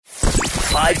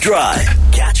5 Drive.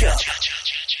 Catch up.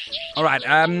 All right.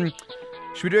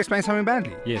 Should we do Explain Something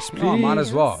Badly? Yes, please. Oh, might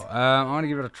as well. I want to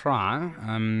give it a try.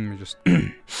 Just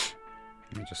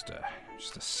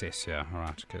assess here. All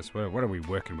right. Okay. So what are we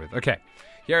working with? Okay.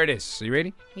 Here it is. Are you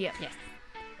ready? Yeah. Yes.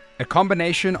 A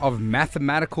combination of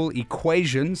mathematical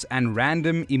equations and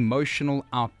random emotional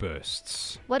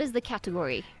outbursts. What is the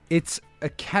category? It's a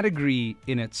category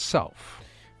in itself.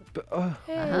 What?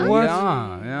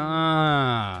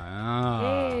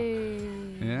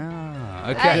 Yeah.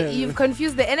 Okay. You've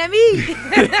confused the enemy.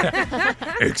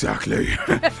 Exactly.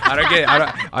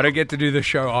 I don't get to do the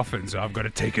show often, so I've got to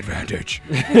take advantage.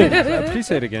 Please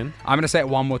say it again. I'm going to say it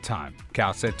one more time. Okay,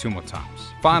 I'll say it 2 more times.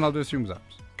 Fine, I'll do 3 more times.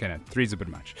 Okay, no, 3's a bit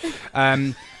much.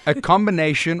 A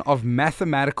combination of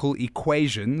mathematical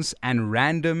equations and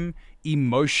random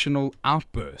emotional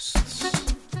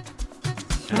outbursts.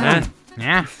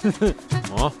 Yeah.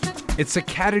 Oh. It's a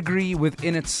category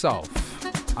within itself.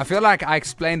 I feel like I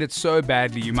explained it so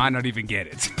badly you might not even get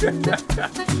it. So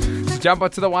jump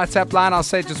onto the WhatsApp line. I'll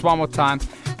say it just one more time.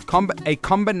 A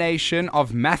combination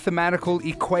of mathematical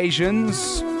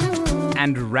equations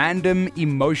and random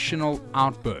emotional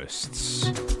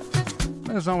outbursts.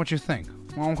 That's not what you think.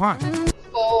 Okay.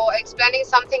 For explaining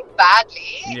something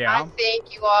badly, Yeah. I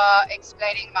think you are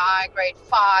explaining my grade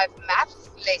 5 maths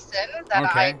lesson that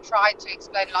Okay. I tried to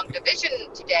explain long division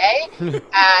today,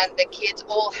 and the kids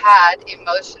all had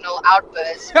emotional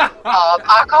outbursts of,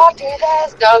 I can't do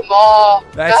this no more.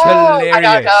 That's no, hilarious. I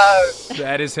don't know.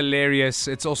 That is hilarious.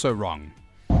 It's also wrong.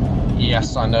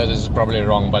 Yes, I know this is probably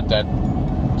wrong, but that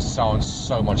sounds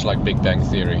so much like Big Bang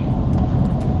Theory.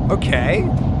 Okay.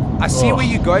 I see where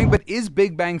you're going, but is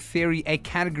Big Bang Theory a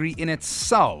category in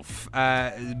itself?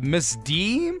 Miss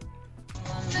D?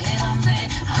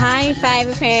 Hi,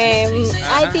 5FM.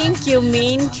 I think you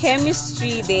mean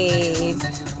chemistry there.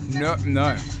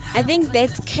 No. I think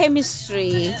that's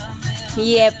chemistry.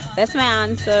 Yep, that's my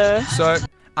answer. So,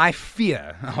 I'll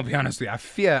be honest with you, I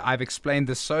fear I've explained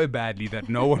this so badly that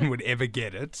no one would ever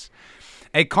get it.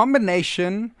 A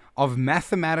combination of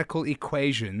mathematical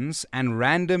equations and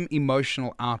random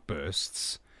emotional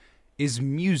outbursts is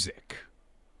music.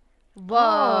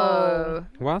 Whoa.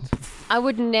 What? I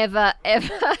would never, ever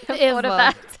have thought of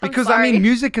that. Because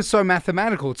music is so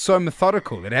mathematical. It's so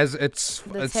methodical. It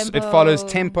follows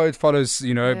tempo. It follows,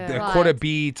 a quarter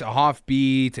beat, a half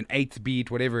beat, an eighth beat,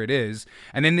 whatever it is.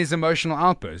 And then there's emotional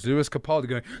outbursts. Lewis Capaldi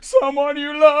going, "Someone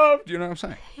you loved." You know what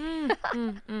I'm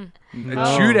saying?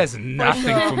 Jude has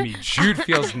nothing for me. Jude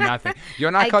feels nothing.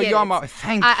 You're not. Thank you.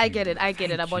 I get it.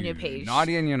 I'm on your page.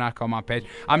 Nadia and you're not on my page.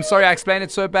 I'm sorry. I explained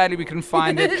it so badly we couldn't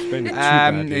find it. Explained it too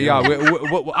badly.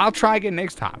 I'll try again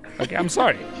next time. Okay, I'm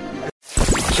sorry.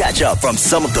 Catch up from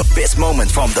some of the best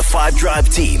moments from the 5 Drive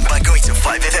team by going to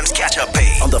 5FM's catch up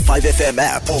page on the 5FM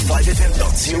app or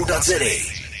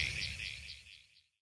 5FM.co.za.